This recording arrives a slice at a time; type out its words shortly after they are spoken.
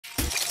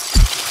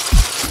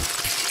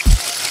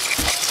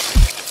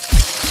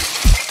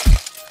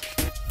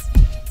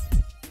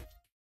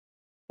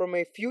from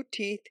a few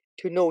teeth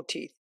to no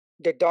teeth,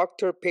 the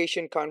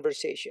doctor-patient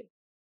conversation.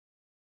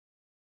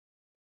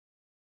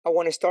 I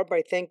want to start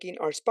by thanking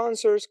our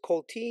sponsors,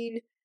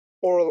 Colteen,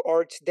 Oral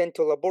Arts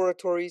Dental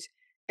Laboratories,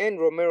 and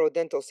Romero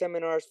Dental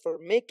Seminars for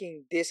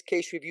making this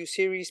case review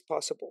series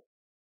possible.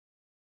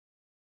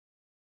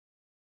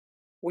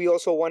 We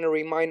also want to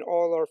remind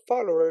all our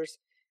followers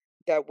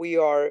that we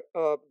are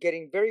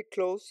getting very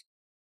close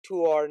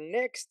to our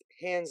next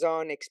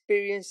hands-on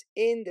experience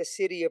in the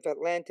city of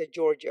Atlanta,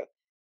 Georgia.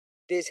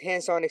 This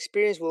hands-on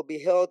experience will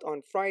be held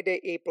on Friday,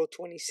 April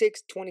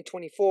 26,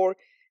 2024,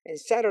 and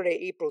Saturday,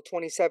 April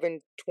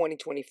 27,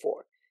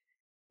 2024.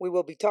 We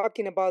will be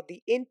talking about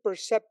the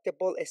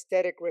imperceptible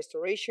aesthetic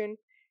restoration,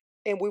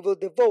 and we will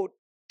devote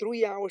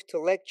 3 hours to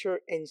lecture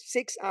and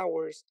 6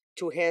 hours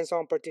to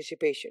hands-on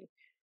participation.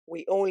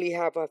 We only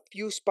have a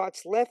few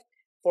spots left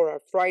for our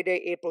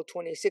Friday, April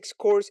 26th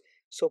course,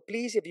 so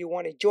please, if you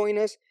want to join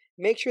us,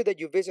 make sure that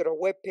you visit our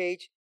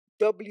webpage,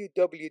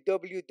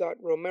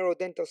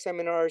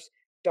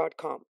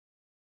 www.romerodentalseminars.com.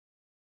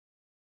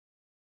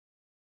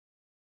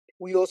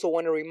 We also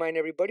want to remind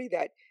everybody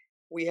that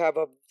we have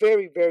a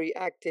very, very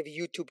active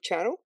YouTube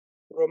channel,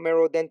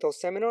 Romero Dental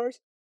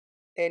Seminars,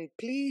 and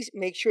please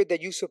make sure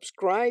that you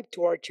subscribe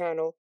to our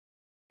channel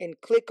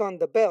and click on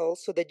the bell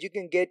so that you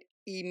can get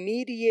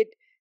immediate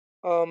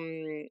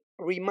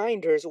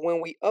reminders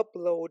when we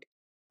upload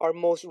our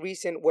most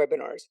recent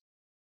webinars.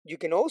 You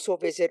can also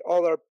visit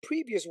all our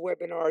previous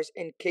webinars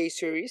and case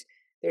series.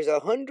 There's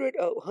 100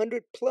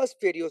 plus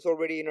videos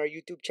already in our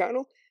YouTube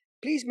channel.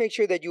 Please make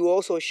sure that you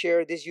also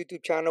share this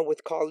YouTube channel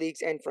with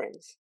colleagues and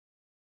friends.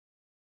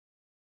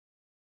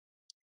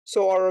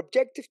 So our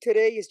objective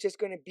today is just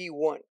going to be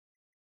one: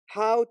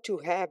 how to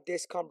have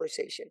this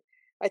conversation.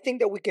 I think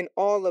that we can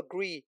all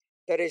agree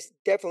that it's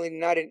definitely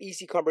not an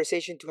easy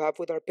conversation to have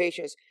with our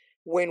patients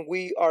when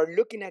we are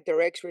looking at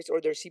their x-rays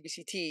or their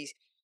CBCTs,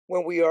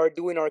 when we are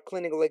doing our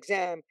clinical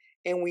exam,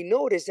 and we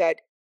notice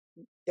that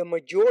the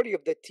majority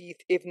of the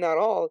teeth, if not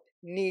all,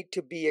 need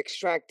to be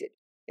extracted.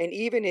 And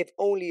even if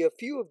only a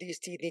few of these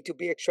teeth need to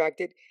be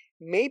extracted,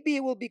 maybe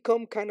it will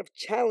become kind of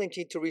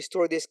challenging to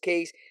restore this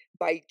case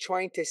by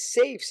trying to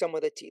save some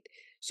of the teeth.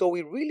 So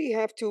we really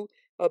have to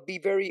be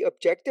very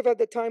objective at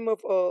the time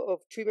of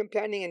treatment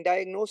planning and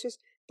diagnosis,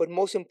 but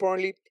most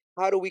importantly,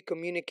 how do we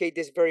communicate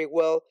this very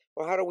well,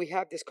 or how do we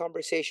have this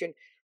conversation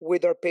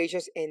with our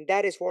patients? And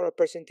that is what our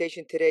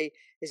presentation today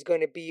is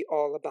going to be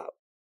all about.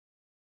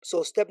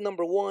 So step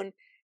number one,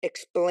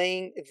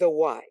 explain the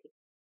why.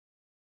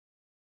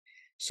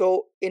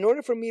 So in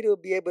order for me to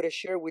be able to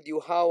share with you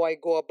how I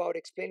go about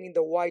explaining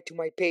the why to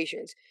my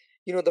patients,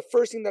 the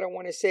first thing that I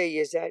want to say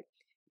is that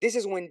this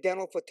is when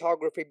dental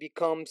photography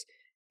becomes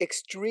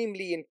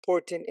extremely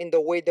important in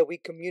the way that we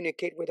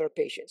communicate with our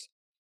patients.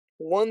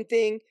 One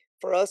thing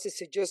for us is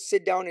to just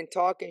sit down and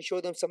talk and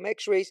show them some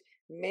x-rays.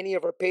 Many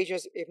of our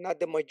patients, if not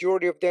the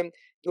majority of them,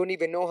 don't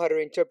even know how to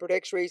interpret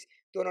x-rays,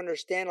 don't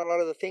understand a lot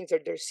of the things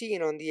that they're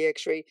seeing on the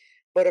x-ray.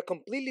 But a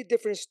completely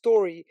different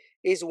story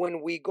is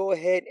when we go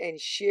ahead and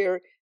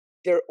share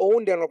their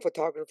own dental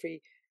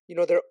photography,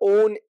 their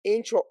own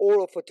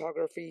intraoral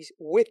photographies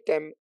with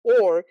them,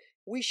 or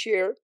we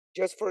share,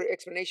 just for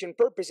explanation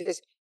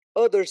purposes,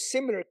 other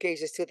similar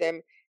cases to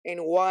them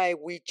and why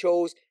we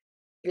chose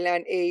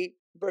plan A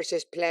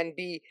versus plan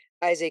B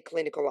as a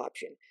clinical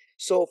option.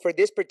 So for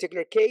this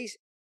particular case,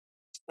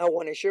 I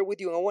want to share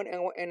with you,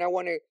 and I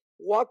want to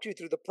walk you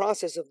through the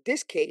process of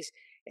this case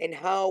and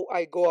how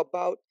I go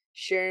about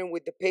sharing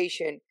with the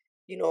patient,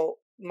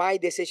 my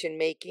decision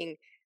making,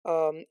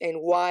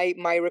 and why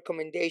my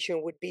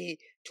recommendation would be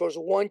towards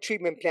one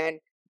treatment plan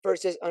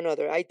versus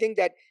another. I think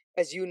that,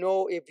 as you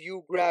know, if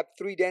you grab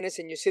 3 dentists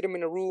and you sit them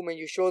in a room and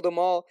you show them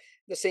all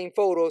the same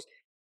photos,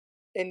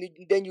 and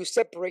then you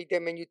separate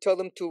them and you tell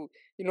them to,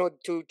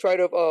 to try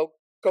to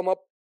come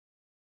up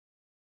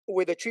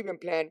with a treatment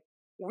plan,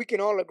 we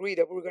can all agree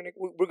that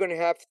we're gonna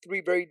have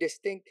 3 very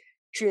distinct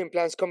treatment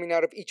plans coming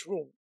out of each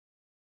room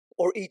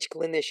or each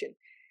clinician.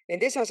 And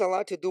this has a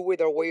lot to do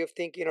with our way of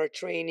thinking, our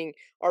training,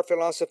 our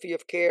philosophy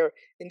of care.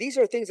 And these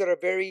are things that are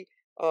very,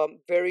 I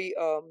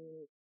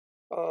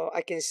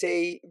can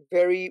say,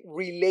 very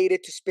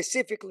related to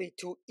specifically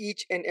to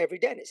each and every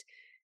dentist.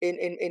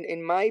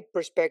 In my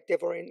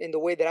perspective, or in the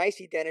way that I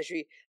see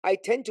dentistry, I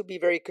tend to be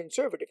very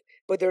conservative.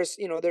 But there's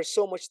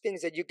so much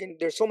things that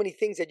there's so many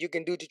things that you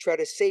can do to try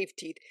to save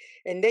teeth.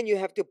 And then you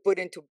have to put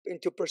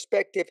into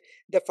perspective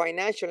the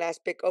financial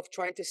aspect of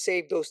trying to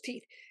save those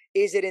teeth.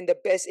 Is it in the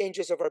best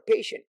interest of our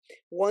patient?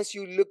 Once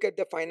you look at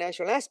the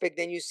financial aspect,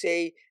 then you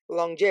say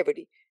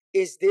longevity.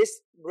 Is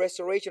this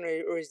restoration,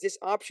 or is this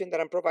option that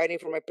I'm providing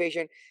for my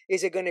patient,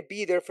 is it going to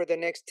be there for the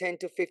next 10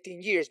 to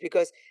 15 years?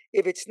 Because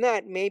if it's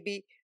not,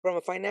 maybe from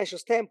a financial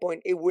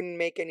standpoint, it wouldn't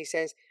make any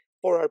sense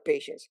for our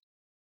patients.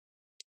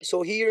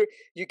 So here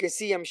you can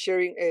see I'm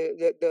sharing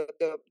the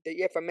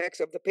FMX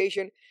of the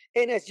patient.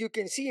 And as you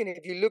can see, and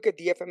if you look at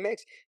the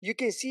FMX, you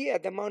can see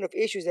at the amount of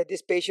issues that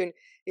this patient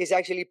is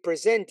actually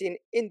presenting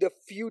in the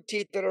few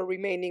teeth that are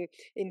remaining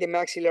in the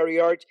maxillary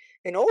arch,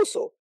 and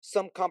also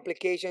some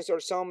complications or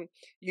some,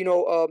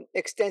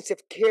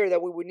 extensive care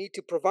that we would need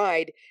to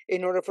provide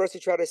in order for us to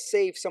try to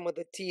save some of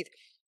the teeth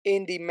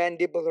in the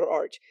mandibular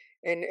arch.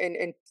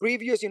 And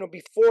previous,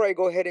 before I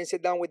go ahead and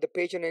sit down with the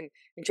patient and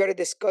try to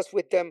discuss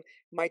with them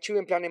my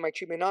treatment plan and my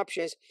treatment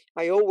options,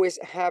 I always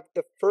have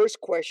the first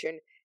question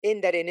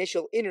in that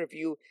initial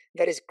interview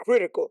that is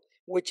critical,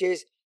 which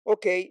is,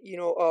 okay,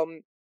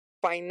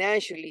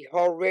 financially,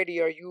 how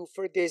ready are you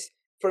for this,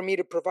 for me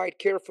to provide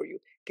care for you?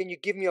 Can you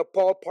give me a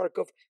ballpark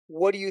of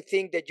what do you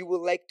think that you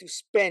would like to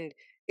spend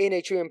in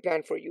a treatment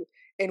plan for you?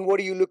 And what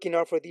are you looking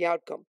at for the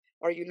outcome?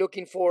 Are you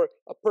looking for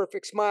a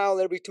perfect smile,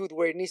 every tooth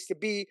where it needs to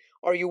be?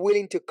 Are you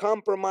willing to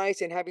compromise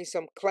and having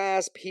some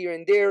clasp here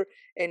and there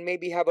and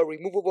maybe have a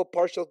removable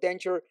partial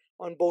denture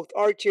on both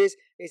arches?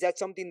 Is that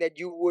something that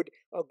you would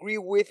agree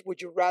with?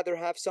 Would you rather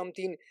have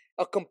something,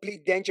 a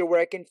complete denture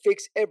where I can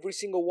fix every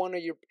single one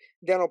of your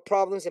dental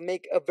problems and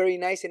make a very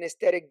nice and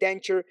aesthetic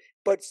denture,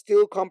 but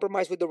still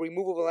compromise with the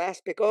removable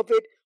aspect of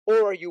it?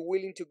 Or are you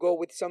willing to go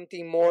with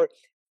something more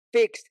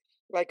fixed,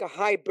 like a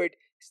hybrid,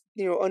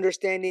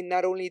 understanding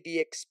not only the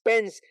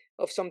expense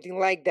of something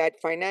like that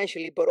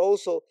financially, but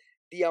also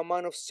the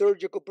amount of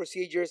surgical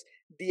procedures,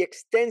 the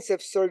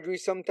extensive surgery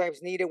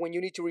sometimes needed when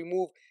you need to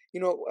remove,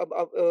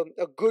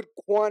 a good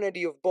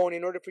quantity of bone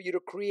in order for you to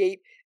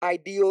create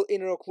ideal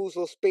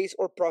interocclusal space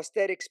or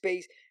prosthetic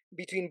space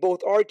between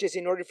both arches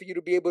in order for you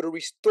to be able to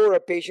restore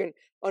a patient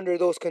under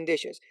those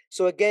conditions.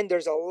 So again,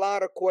 there's a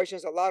lot of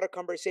questions, a lot of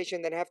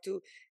conversation that have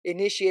to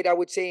initiate, I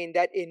would say, in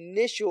that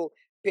initial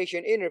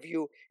patient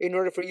interview in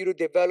order for you to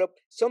develop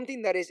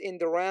something that is in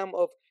the realm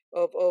of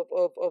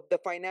the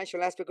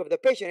financial aspect of the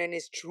patient and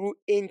his true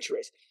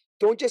interest.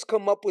 Don't just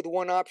come up with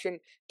one option.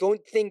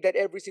 Don't think that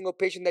every single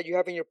patient that you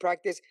have in your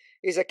practice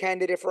is a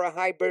candidate for a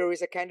hybrid or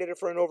is a candidate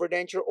for an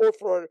overdenture or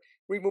for a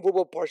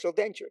removable partial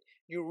denture.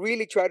 You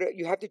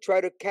have to try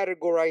to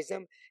categorize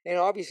them and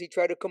obviously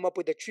try to come up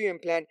with a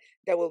treatment plan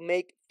that will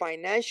make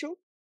financial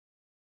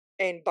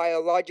and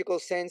biological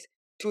sense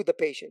to the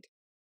patient.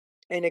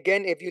 And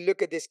again, if you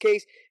look at this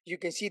case, you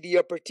can see the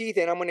upper teeth,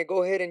 and I'm going to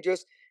go ahead and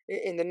just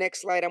in the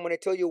next slide, I'm going to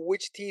tell you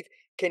which teeth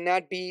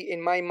cannot be, in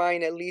my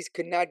mind at least,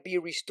 could not be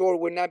restored,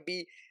 would not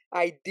be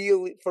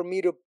ideal for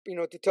me to,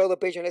 to tell the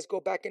patient, let's go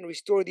back and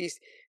restore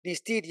these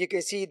teeth. You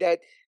can see that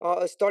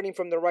starting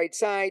from the right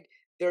side,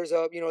 there's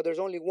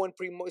only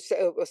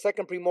a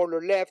second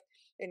premolar left.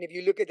 And if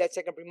you look at that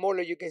second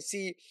premolar, you can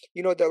see,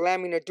 the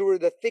lamina dura,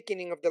 the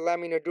thickening of the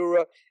lamina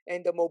dura,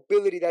 and the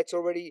mobility that's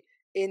already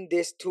in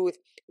this tooth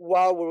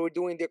while we were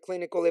doing the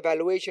clinical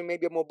evaluation,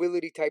 maybe a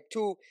mobility type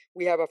 2.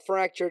 We have a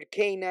fractured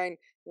canine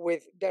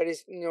with that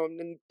is,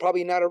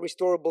 probably not a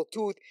restorable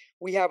tooth.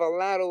 We have a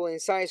lateral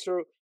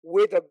incisor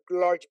with a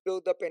large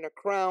buildup and a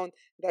crown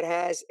that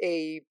has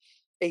a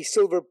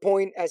silver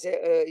point as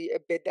a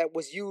bit that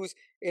was used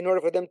in order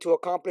for them to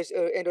accomplish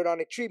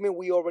endodontic treatment.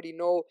 We already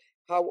know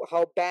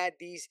how bad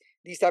these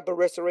type of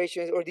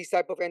restorations or these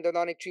type of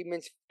endodontic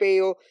treatments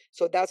fail.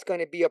 So that's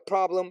going to be a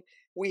problem.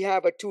 We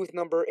have a tooth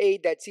number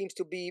 8 that seems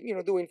to be,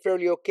 doing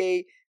fairly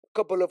okay. A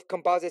couple of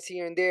composites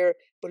here and there.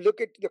 But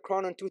look at the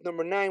crown on tooth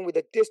number 9 with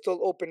a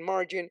distal open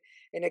margin.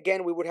 And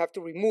again, we would have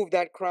to remove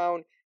that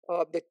crown.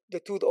 The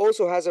tooth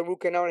also has a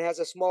root canal and has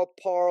a small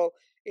parl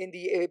in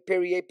the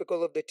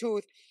periapical of the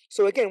tooth.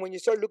 So again, when you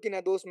start looking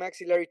at those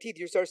maxillary teeth,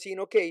 you start seeing,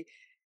 okay,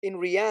 in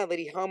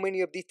reality, how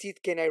many of these teeth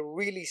can I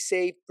really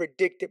save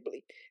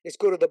predictably? Let's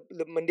go to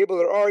the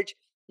mandibular arch.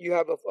 You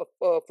have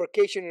a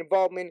furcation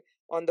involvement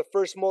on the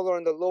first molar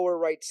on the lower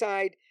right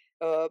side.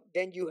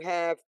 Then you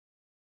have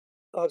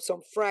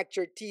some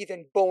fractured teeth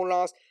and bone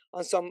loss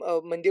on some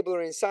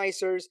mandibular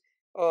incisors.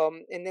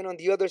 And then on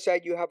the other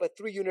side, you have a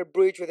 3-unit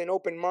bridge with an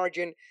open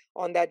margin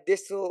on that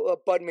distal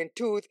abutment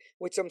tooth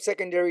with some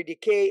secondary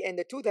decay. And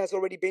the tooth has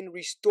already been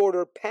restored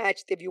or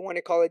patched, if you want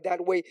to call it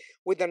that way,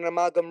 with an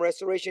amalgam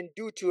restoration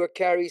due to a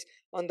caries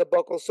on the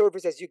buccal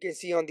surface, as you can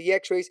see on the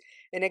x-rays.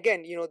 And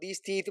again,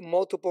 these teeth,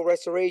 multiple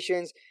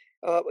restorations,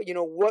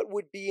 what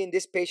would be in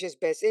this patient's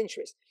best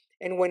interest?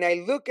 And when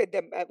I look at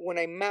them, when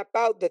I map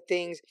out the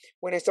things,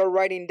 when I start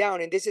writing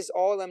down, and this is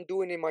all I'm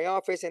doing in my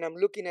office, and I'm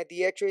looking at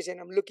the x-rays, and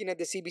I'm looking at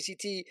the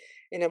CBCT,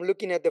 and I'm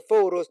looking at the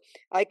photos,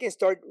 I can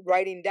start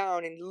writing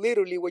down, and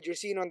literally what you're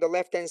seeing on the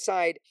left-hand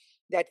side,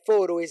 that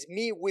photo is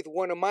me with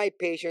one of my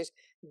patients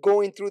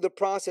going through the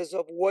process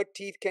of what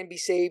teeth can be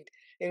saved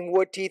and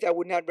what teeth I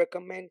would not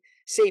recommend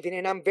saving.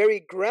 And I'm very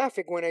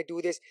graphic when I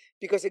do this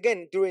because,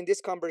 again, during this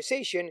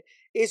conversation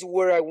is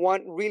where I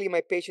want really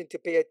my patient to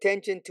pay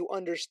attention, to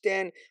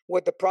understand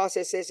what the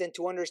process is, and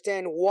to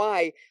understand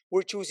why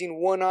we're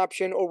choosing one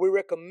option or we're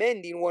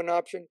recommending one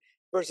option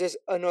versus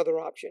another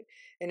option.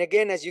 And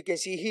again, as you can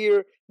see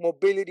here,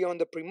 mobility on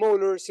the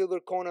premolar, silver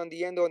cone on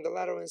the endo on the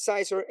lateral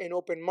incisor, an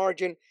open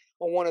margin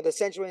on one of the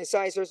central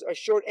incisors, a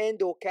short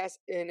endo cast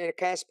and a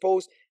cast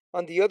post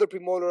on the other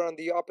premolar on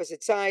the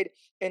opposite side,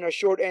 and a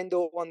short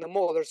endo on the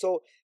molar.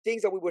 So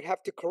things that we would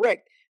have to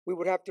correct. We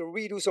would have to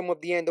redo some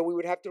of the endo. We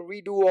would have to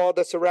redo all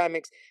the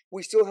ceramics.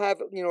 We still have,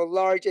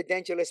 large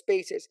edentulous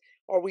spaces.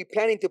 Are we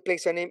planning to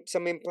place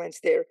some implants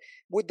there?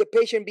 Would the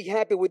patient be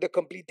happy with the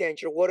complete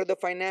denture? What are the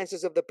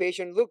finances of the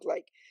patient look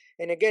like?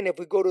 And again, if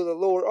we go to the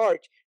lower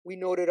arch, we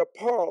noted a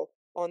pearl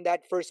on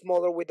that first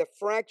molar with a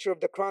fracture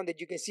of the crown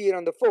that you can see it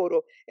on the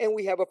photo, and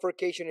we have a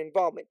furcation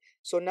involvement.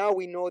 So now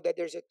we know that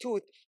there's a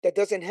tooth that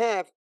doesn't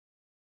have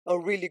a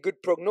really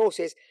good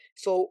prognosis.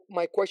 So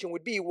my question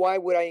would be, why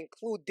would I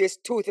include this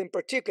tooth in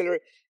particular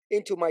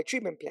into my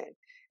treatment plan?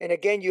 And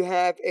again, you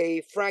have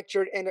a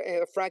fractured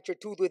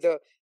tooth with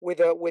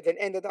an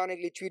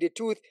endodontically treated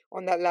tooth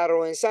on that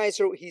lateral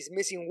incisor. He's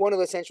missing one of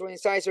the central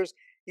incisors.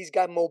 He's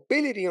got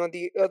mobility on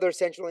the other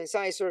central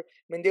incisor,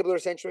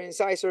 mandibular central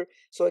incisor.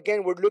 So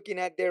again, we're looking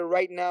at there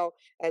right now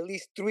at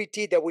least 3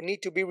 teeth that would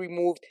need to be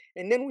removed.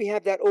 And then we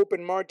have that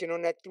open margin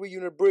on that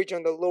 3-unit bridge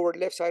on the lower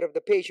left side of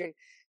the patient,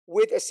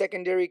 with a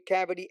secondary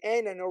cavity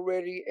and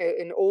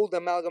an old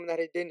amalgam that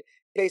had been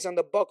placed on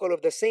the buccal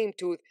of the same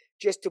tooth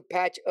just to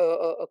patch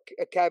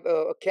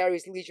a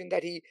caries lesion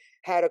that he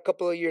had a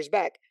couple of years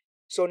back.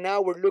 So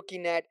now we're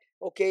looking at,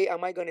 okay,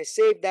 am I going to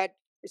save that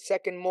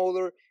second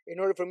molar in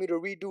order for me to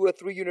redo a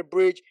 3-unit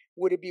bridge?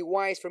 Would it be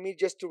wise for me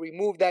just to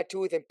remove that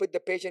tooth and put the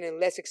patient in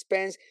less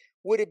expense?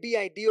 Would it be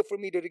ideal for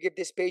me to give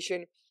this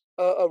patient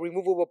a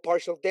removable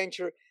partial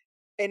denture?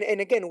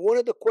 And again, one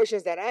of the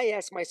questions that I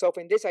ask myself,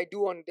 and this I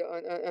do on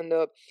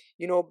the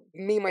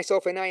me,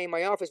 myself, and I in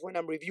my office when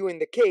I'm reviewing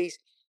the case,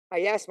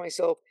 I ask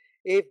myself,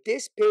 if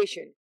this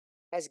patient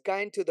has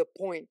gotten to the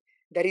point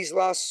that he's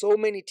lost so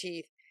many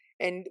teeth,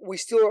 and we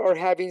still are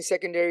having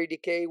secondary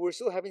decay, we're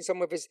still having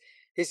some of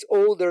his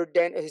older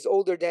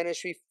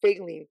dentistry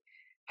failing,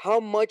 how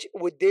much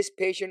would this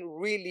patient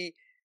really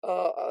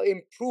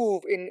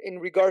improve in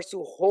regards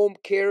to home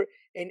care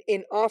and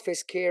in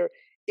office care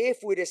if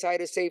we decide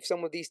to save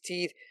some of these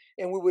teeth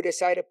and we would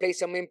decide to place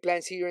some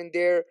implants here and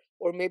there,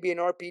 or maybe an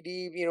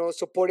RPD,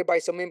 supported by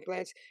some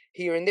implants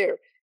here and there?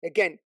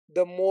 Again,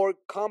 the more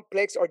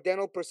complex our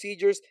dental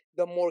procedures,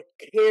 the more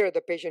care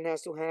the patient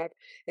has to have.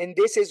 And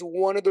this is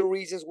one of the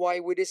reasons why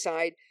we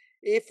decide,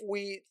 if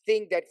we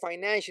think that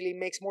financially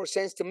makes more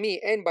sense to me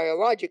and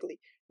biologically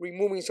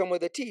removing some of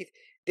the teeth,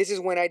 this is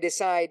when I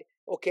decide,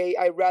 okay,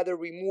 I'd rather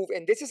remove.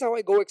 And this is how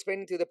I go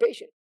explaining to the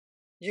patient.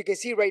 You can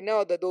see right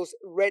now that those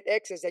red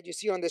X's that you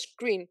see on the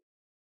screen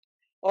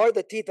are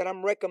the teeth that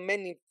I'm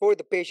recommending for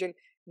the patient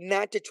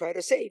not to try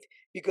to save,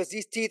 because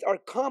these teeth are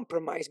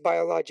compromised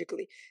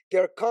biologically.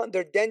 They're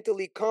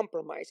dentally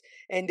compromised,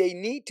 and they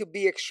need to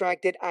be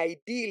extracted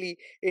ideally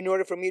in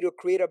order for me to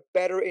create a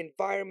better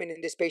environment in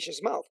this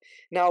patient's mouth.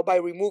 Now, by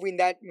removing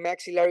that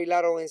maxillary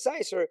lateral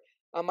incisor,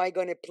 am I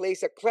going to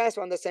place a clasp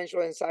on the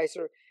central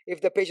incisor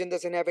if the patient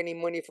doesn't have any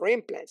money for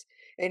implants?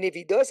 And if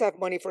he does have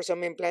money for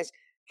some implants,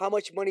 how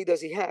much money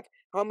does he have?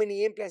 How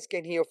many implants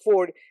can he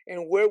afford?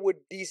 And where would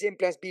these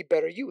implants be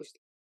better used?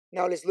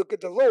 Now let's look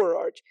at the lower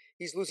arch.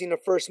 He's losing a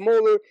first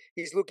molar.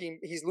 He's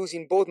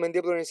losing both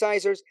mandibular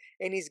incisors,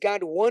 and he's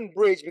got one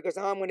bridge, because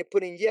now I'm going to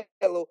put in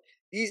yellow.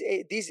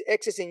 These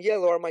X's in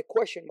yellow are my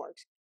question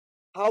marks.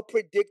 How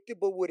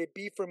predictable would it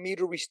be for me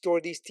to restore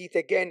these teeth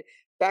again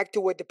back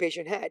to what the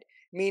patient had?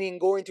 Meaning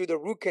going through the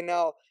root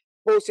canal,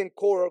 post and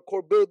core, or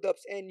core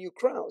buildups, and new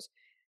crowns.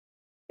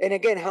 And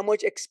again, how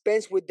much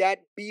expense would that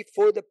be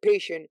for the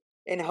patient?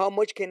 And how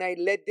much can I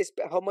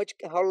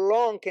how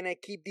long can I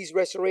keep these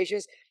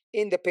restorations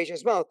in the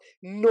patient's mouth,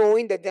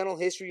 knowing the dental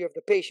history of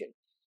the patient?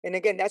 And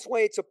again, that's why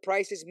it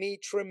surprises me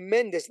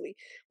tremendously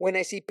when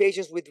I see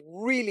patients with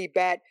really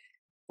bad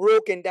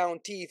broken down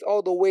teeth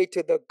all the way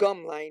to the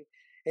gum line.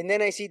 And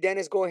then I see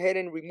dentists go ahead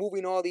and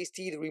removing all these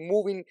teeth,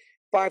 removing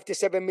 5 to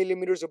 7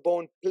 millimeters of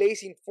bone,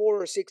 placing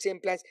 4 or 6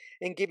 implants,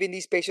 and giving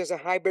these patients a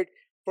hybrid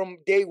from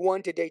day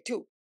 1 to day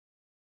 2.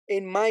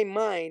 In my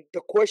mind,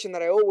 the question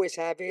that I always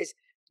have is,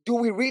 do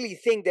we really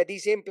think that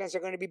these implants are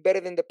going to be better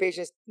than the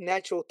patient's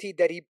natural teeth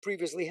that he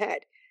previously had?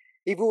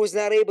 If he was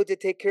not able to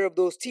take care of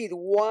those teeth,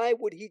 why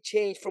would he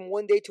change from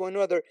one day to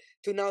another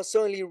to now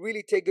suddenly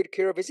really take good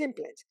care of his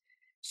implants?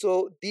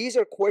 So these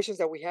are questions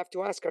that we have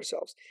to ask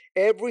ourselves.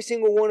 Every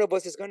single one of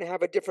us is going to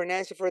have a different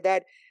answer for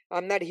that.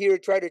 I'm not here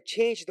to try to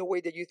change the way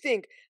that you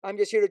think. I'm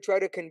just here to try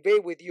to convey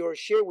with you or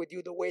share with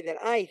you the way that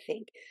I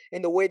think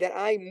and the way that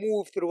I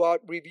move throughout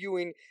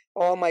reviewing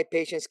all my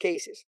patients'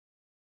 cases.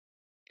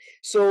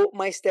 So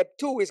my step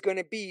 2 is going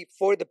to be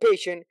for the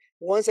patient,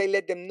 once I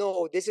let them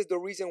know this is the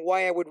reason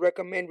why I would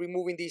recommend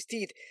removing these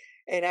teeth,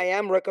 and I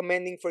am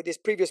recommending for this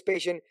previous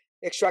patient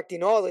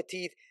extracting all the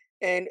teeth,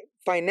 and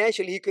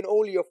financially he can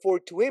only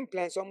afford 2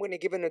 implants, so I'm going to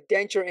give him a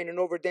denture and an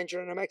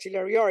overdenture and a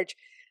maxillary arch.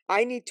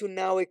 I need to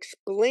now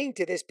explain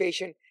to this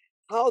patient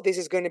how this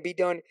is going to be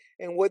done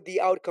and what the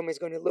outcome is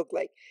going to look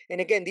like.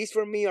 And again, these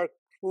for me are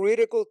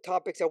critical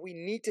topics that we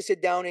need to sit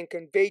down and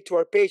convey to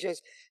our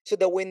patients, so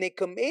that when they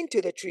come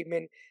into the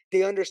treatment,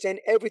 they understand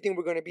everything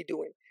we're going to be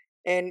doing.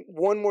 And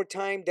one more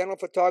time, dental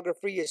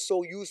photography is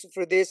so useful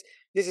for this.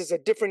 This is a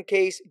different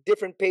case,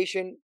 different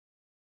patient.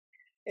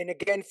 And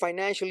again,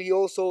 financially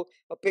also,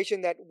 a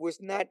patient that was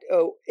not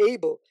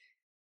able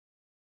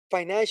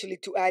financially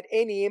to add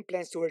any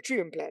implants to her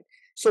treatment plan.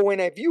 So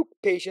when I view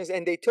patients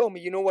and they tell me,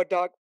 you know what,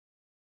 doc,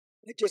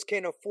 I just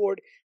can't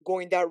afford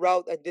going that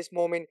route at this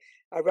moment.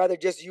 I'd rather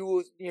just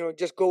use,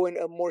 just go in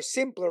a more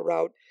simpler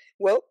route.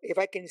 Well, if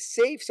I can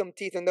save some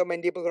teeth in the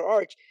mandibular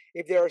arch,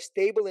 if they are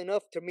stable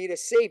enough to me to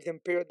save them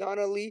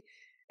periodontally,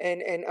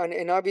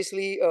 and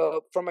obviously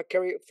from a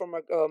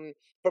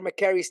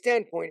carry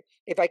standpoint,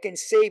 if I can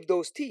save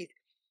those teeth,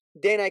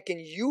 then I can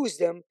use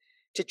them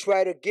to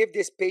try to give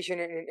this patient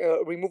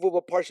a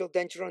removable partial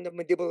denture on the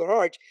mandibular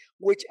arch,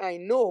 which I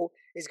know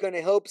is going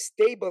to help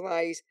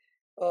stabilize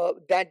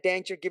that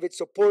denture, give it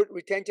support,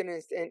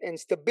 retention, and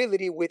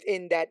stability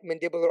within that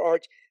mandibular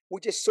arch,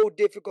 which is so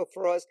difficult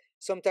for us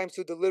sometimes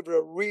to deliver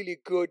a really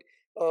good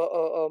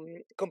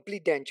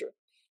complete denture.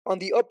 On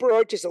the upper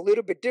arch is a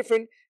little bit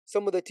different.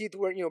 Some of the teeth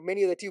were,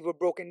 many of the teeth were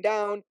broken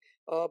down.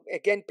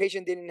 Again,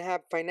 patient didn't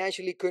have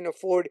financially, couldn't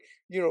afford,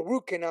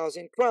 root canals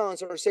and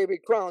crowns or savory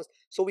crowns.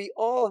 So we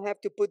all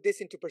have to put this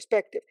into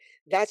perspective.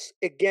 That's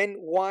again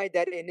why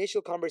that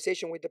initial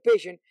conversation with the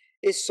patient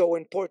is so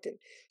important.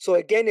 So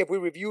again, if we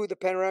review the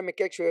panoramic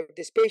x-ray of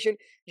this patient,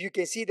 you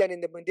can see that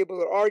in the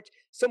mandibular arch,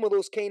 some of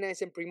those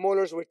canines and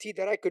premolars were teeth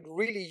that I could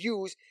really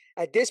use.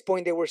 At this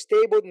point, they were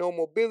stable, no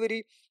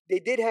mobility. They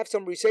did have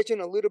some recession,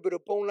 a little bit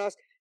of bone loss,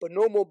 but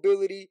no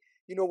mobility.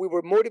 We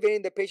were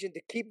motivating the patient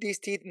to keep these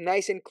teeth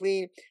nice and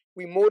clean.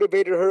 We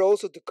motivated her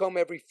also to come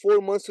every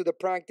 4 months to the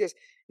practice,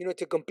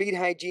 to complete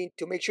hygiene,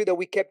 to make sure that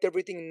we kept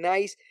everything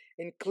nice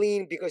and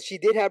clean, because she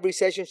did have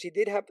recession. She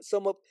did have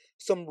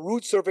some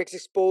root surface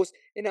exposed,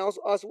 and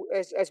also,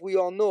 as we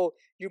all know,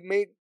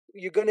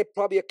 you're gonna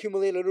probably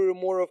accumulate a little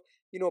more of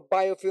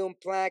biofilm,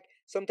 plaque,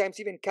 sometimes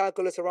even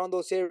calculus around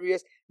those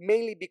areas,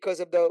 mainly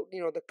because of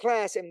the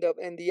class and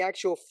the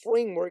actual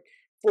framework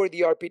for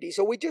the RPD.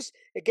 So we just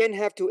again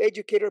have to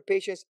educate our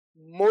patients,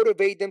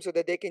 motivate them so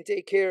that they can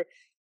take care.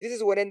 This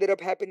is what ended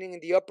up happening in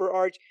the upper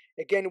arch.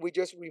 Again, we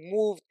just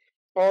removed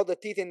all the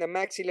teeth in the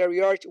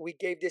maxillary arch. We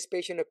gave this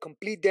patient a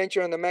complete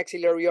denture on the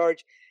maxillary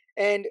arch.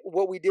 And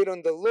what we did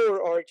on the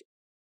lower arch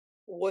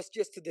was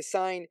just to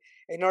design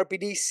an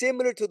RPD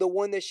similar to the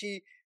one that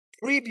she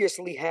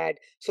previously had,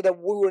 so that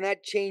we were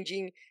not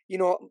changing,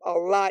 a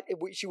lot.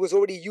 She was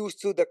already used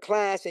to the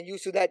class and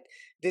used to that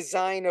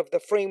design of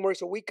the framework.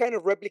 So we kind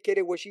of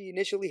replicated what she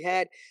initially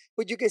had.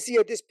 But you can see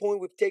at this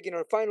point, we've taken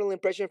our final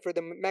impression for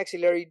the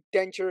maxillary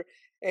denture,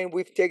 and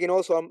we've taken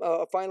also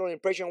a final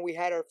impression. We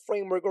had our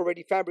framework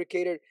already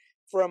fabricated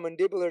for a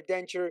mandibular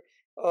denture.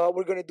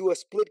 We're going to do a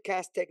split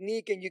cast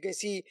technique, and you can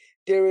see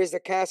there is the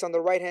cast on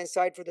the right hand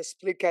side for the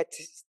split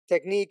cast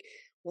technique.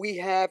 We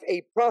have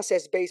a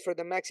process base for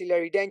the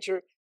maxillary denture.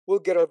 We'll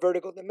get our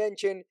vertical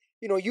dimension.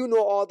 You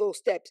know all those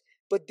steps.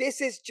 But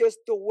this is just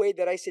the way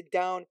that I sit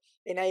down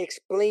and I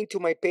explain to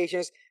my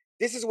patients,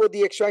 this is what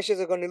the extractions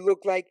are going to look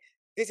like.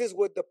 This is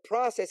what the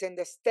process and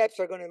the steps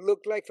are going to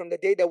look like from the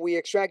day that we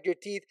extract your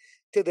teeth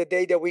to the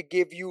day that we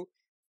give you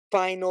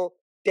final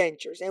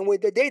dentures. And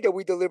with the day that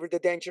we deliver the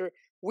denture,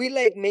 we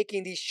like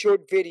making these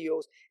short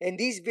videos. And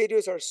these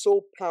videos are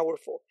so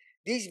powerful.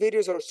 These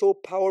videos are so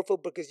powerful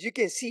because you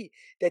can see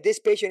that this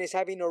patient is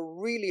having a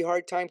really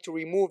hard time to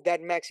remove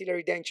that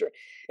maxillary denture.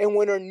 And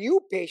when our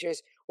new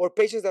patients or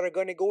patients that are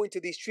going to go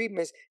into these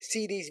treatments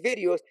see these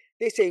videos,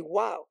 they say,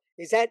 wow,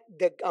 is that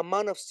the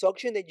amount of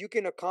suction that you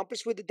can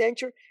accomplish with the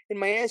denture? And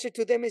my answer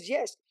to them is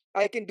yes.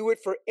 I can do it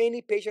for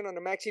any patient on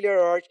the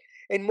maxillary arch.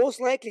 And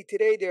most likely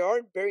today, there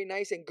are very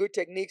nice and good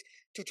techniques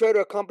to try to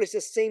accomplish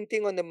the same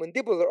thing on the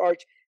mandibular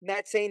arch.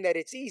 Not saying that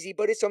it's easy,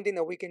 but it's something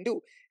that we can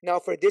do. Now,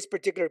 for this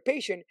particular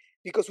patient,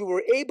 because we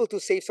were able to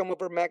save some of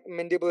her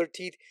mandibular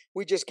teeth,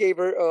 we gave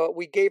her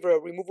a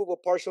removable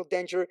partial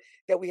denture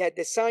that we had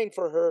designed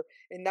for her,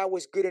 and that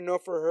was good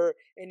enough for her,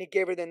 and it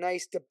gave her the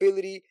nice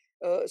stability,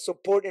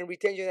 support, and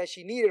retention that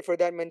she needed for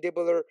that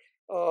mandibular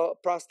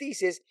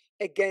prosthesis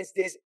against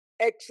this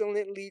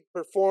excellently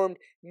performed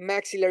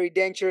maxillary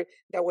denture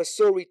that was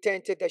so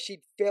retentive that she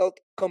felt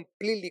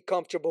completely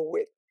comfortable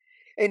with.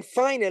 And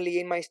finally,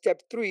 in my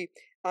step 3,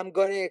 I'm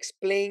going to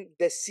explain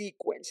the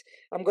sequence.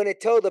 I'm going to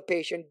tell the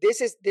patient,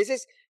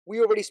 we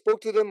already spoke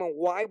to them on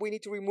why we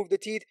need to remove the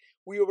teeth.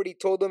 We already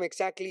told them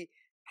exactly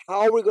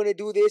how we're going to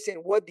do this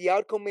and what the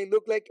outcome may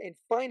look like. And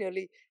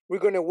finally, we're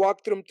going to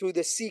walk them through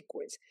the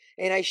sequence.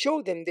 And I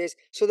show them this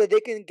so that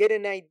they can get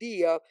an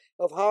idea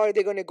of how are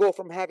they going to go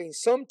from having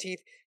some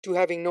teeth to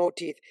having no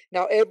teeth.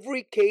 Now,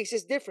 every case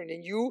is different,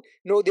 and you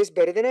know this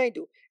better than I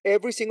do.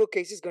 Every single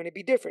case is going to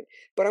be different.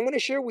 But I'm going to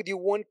share with you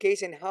one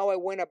case and how I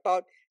went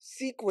about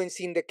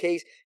sequencing the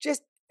case,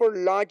 just for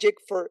logic,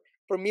 for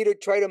me to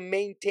try to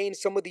maintain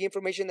some of the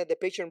information that the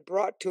patient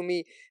brought to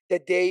me the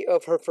day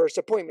of her first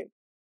appointment.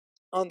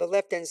 On the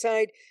left-hand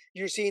side,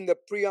 you're seeing the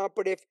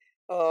preoperative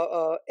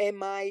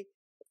MI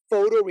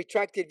photo,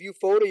 retracted view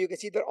photo. You can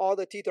see that all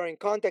the teeth are in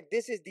contact.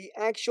 This is the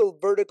actual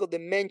vertical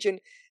dimension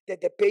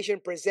that the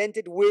patient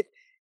presented with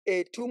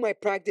to my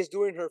practice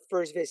during her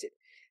first visit.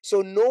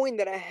 So knowing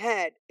that I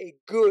had a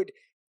good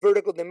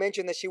vertical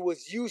dimension that she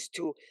was used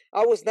to,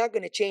 I was not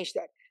going to change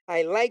that.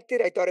 I liked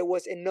it. I thought it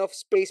was enough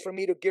space for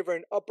me to give her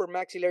an upper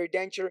maxillary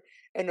denture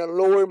and a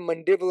lower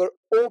mandibular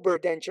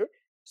overdenture.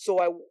 So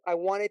I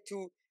wanted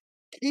to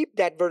keep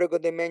that vertical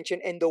dimension,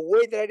 and the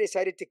way that I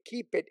decided to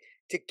keep it,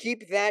 to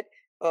keep that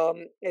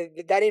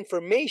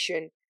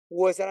information,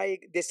 was that I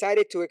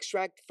decided to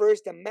extract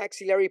first the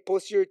maxillary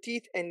posterior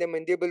teeth and the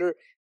mandibular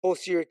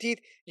posterior teeth.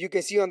 You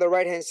can see on the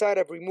right hand side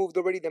I've removed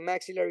already the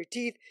maxillary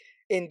teeth.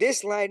 In this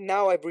slide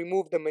now I've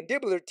removed the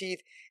mandibular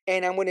teeth,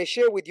 and I'm going to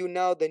share with you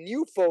now the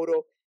new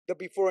photo, the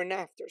before and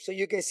after. So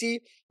you can see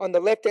on the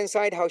left hand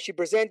side how she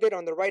presented,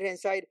 on the right hand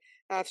side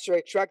after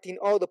extracting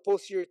all the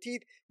posterior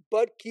teeth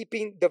but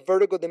keeping the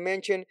vertical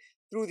dimension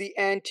through the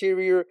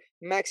anterior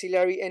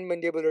maxillary and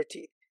mandibular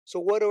teeth. So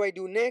what do I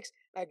do next?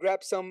 I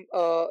grab some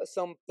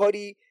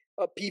putty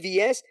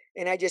PVS,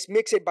 and I just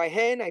mix it by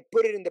hand. I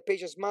put it in the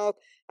patient's mouth.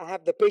 I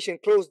have the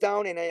patient close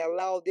down, and I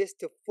allow this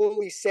to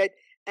fully set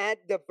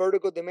at the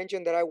vertical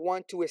dimension that I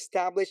want to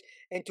establish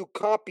and to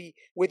copy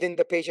within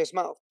the patient's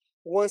mouth.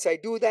 Once I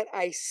do that,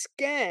 I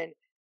scan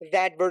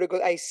that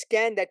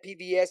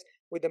PVS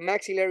with the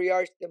maxillary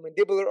arch, the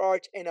mandibular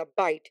arch, and a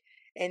bite.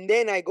 And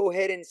then I go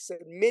ahead and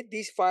submit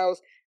these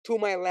files to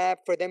my lab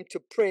for them to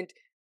print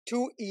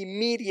 2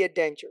 immediate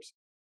dentures.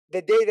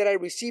 The day that I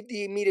receive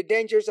the immediate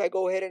dentures, I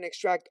go ahead and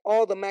extract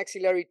all the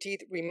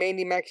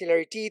remaining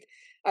maxillary teeth.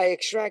 I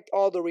extract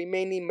all the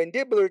remaining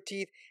mandibular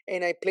teeth,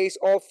 and I place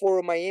all 4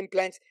 of my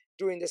implants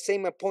during the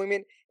same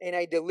appointment, and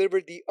I deliver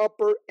the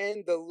upper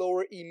and the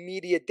lower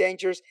immediate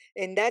dentures,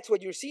 and that's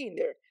what you're seeing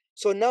there.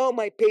 So now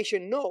my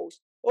patient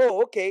knows,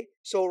 oh, okay,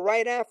 so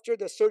right after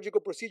the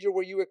surgical procedure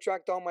where you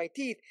extract all my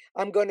teeth,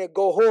 I'm going to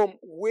go home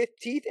with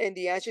teeth, and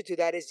the answer to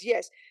that is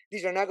yes.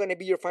 These are not going to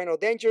be your final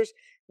dentures.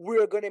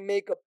 We're going to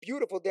make a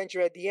beautiful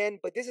denture at the end,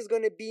 but this is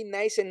going to be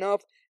nice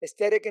enough,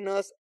 aesthetic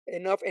enough,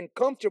 and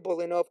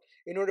comfortable enough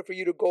in order for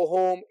you to go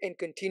home and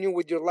continue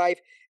with your life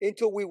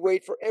until we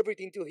wait for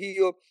everything to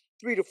heal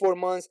 3 to 4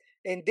 months.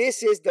 And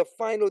this is the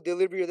final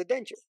delivery of the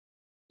denture.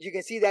 You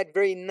can see that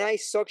very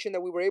nice suction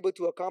that we were able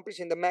to accomplish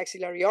in the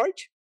maxillary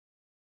arch.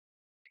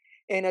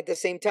 And at the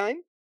same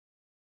time,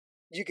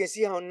 you can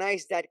see how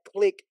nice that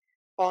click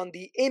on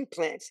the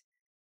implants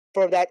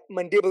for that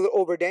mandibular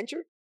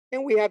overdenture.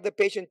 And we have the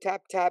patient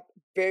tap,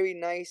 very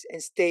nice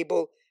and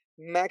stable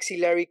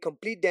maxillary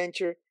complete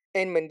denture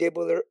and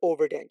mandibular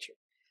overdenture.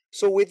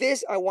 So with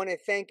this, I want to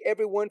thank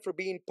everyone for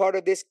being part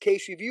of this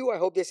case review. I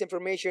hope this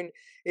information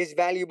is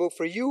valuable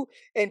for you.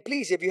 And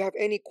please, if you have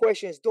any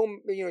questions,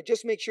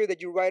 just make sure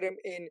that you write them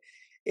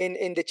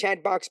in the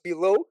chat box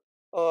below,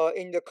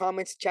 in the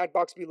comments chat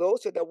box below,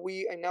 so that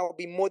and I will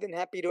be more than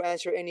happy to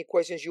answer any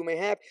questions you may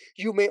have.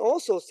 You may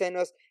also send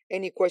us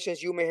any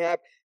questions you may have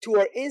to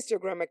our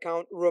Instagram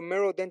account,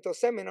 Romero Dental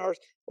Seminars,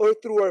 or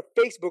through our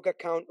Facebook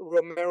account,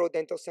 Romero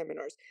Dental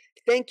Seminars.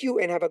 Thank you,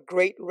 and have a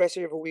great rest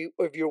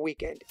of your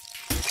weekend.